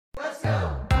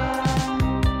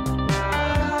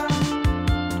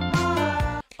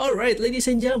Alright, ladies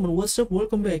and gentlemen, what's up?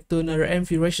 Welcome back to another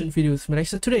MV reaction video with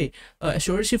itsLexa. Today, as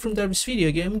you already see from this video,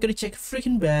 again, I'm gonna check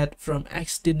Freakin' Bad from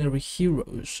Xdinary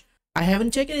Heroes. I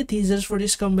haven't checked any teasers for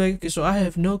this comeback, so I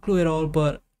have no clue at all,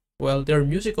 but, well, their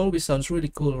music always sounds really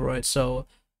cool, right? So,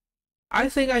 I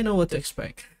think I know what to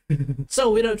expect. So,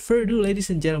 without further ado, ladies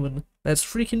and gentlemen, let's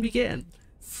freaking begin.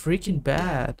 Freakin'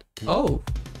 Bad. Oh.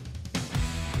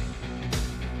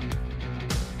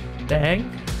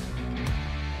 Dang.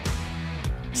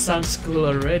 Sounds cool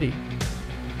already.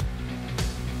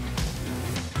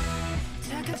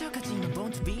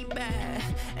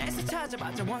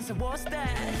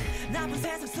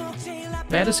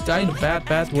 Baddest guy in a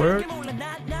bad word.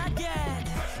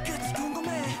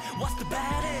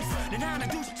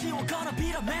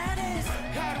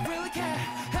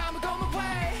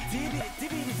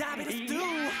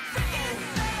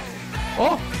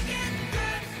 Oh.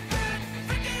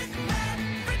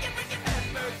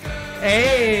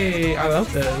 Hey, I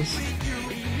love this.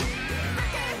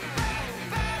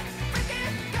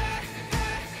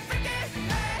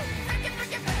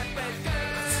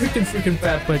 Freaking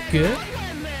bad, but good.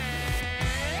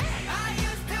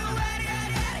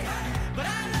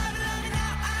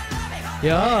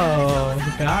 Yo,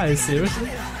 guys, seriously?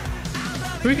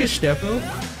 Freakish devil.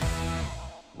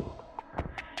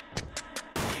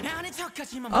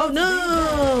 Oh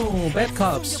no! Bad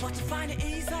cops.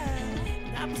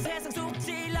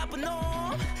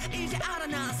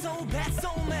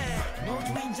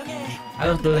 I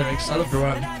love the lyrics, I love the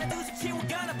rhyme.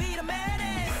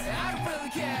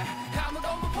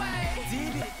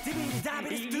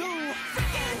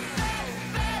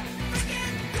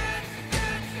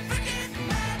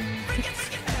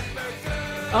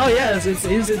 Oh yes, it's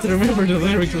easy to remember the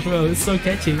lyrics as well, it's so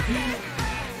catchy.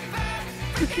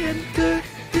 Good.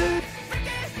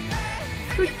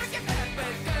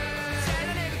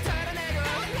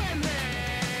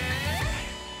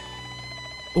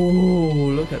 Oh,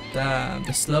 look at that.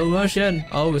 The slow motion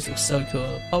always looks so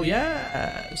cool. Oh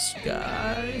yes,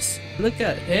 guys. Look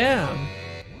at him.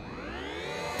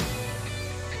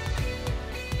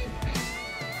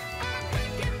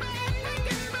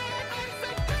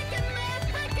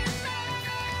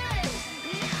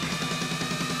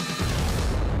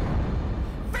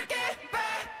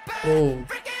 Oh.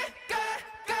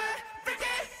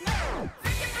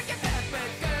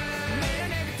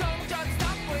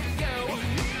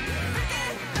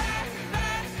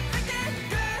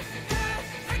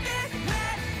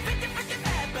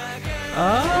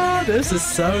 Oh, this is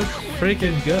so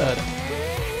freaking good.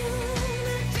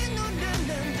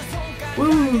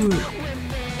 Woo!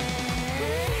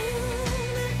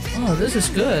 Oh, this is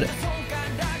good.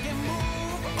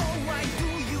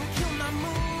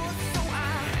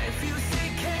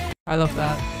 I love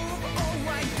that.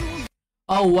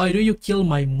 Oh, why do you kill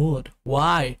my mood?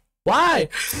 Why? Why?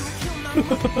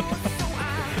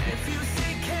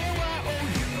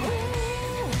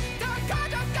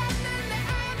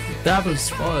 Devil's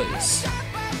voice.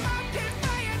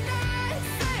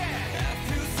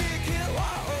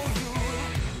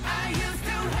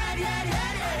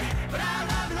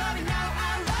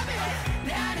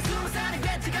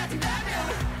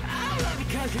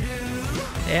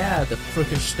 Yeah, the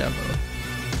freakish devil.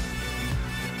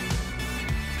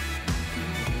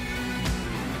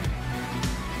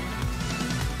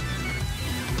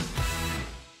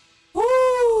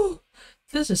 Woo!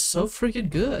 This is so freaking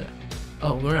good.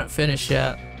 Oh, we're not finished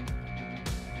yet.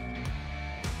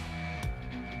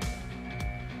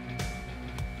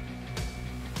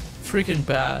 Freaking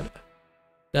Bad.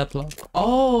 Deadlock.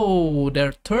 Oh,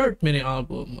 their third mini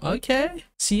album. Okay.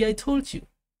 See, I told you.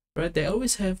 Right? They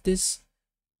always have this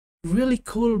really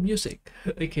cool music.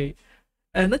 Okay.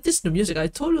 And not just the music, I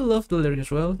totally love the lyrics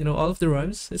as well. You know, all of the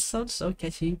rhymes. It sounds so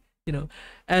catchy, you know.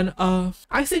 And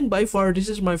I think by far this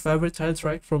is my favorite title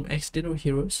track from Xdinary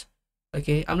Heroes.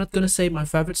 Okay, I'm not gonna say my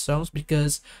favorite songs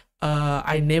because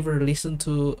I never listened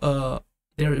to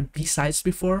their B-sides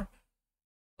before.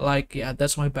 Like, yeah,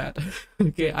 that's my bad.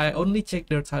 Okay, I only checked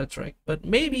their title track, but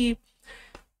maybe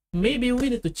we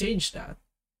need to change that.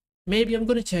 Maybe I'm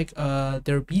gonna check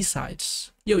their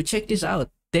B-sides. Yo, check this out.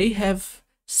 They have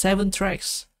 7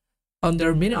 tracks on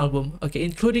their mini album. Okay,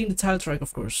 including the title track,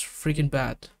 of course. Freaking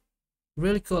Bad.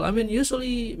 Really cool. I mean,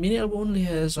 usually mini album only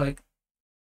has like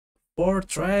 4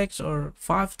 tracks or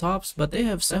 5 tops, but they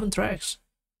have 7 tracks.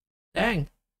 Dang.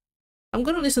 I'm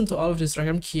gonna listen to all of this track.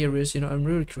 I'm curious, you know, I'm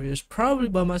really curious. Probably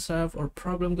by myself, or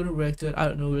probably I'm gonna react to it. I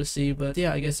don't know, we'll see. But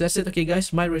yeah, I guess that's it. Okay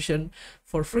guys, my reaction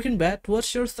for Freakin' Bad.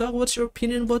 What's your thought? What's your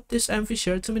opinion about this MV?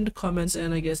 Share it to me in the comments,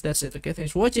 and I guess that's it. Okay,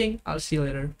 thanks for watching. I'll see you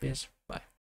later. Peace.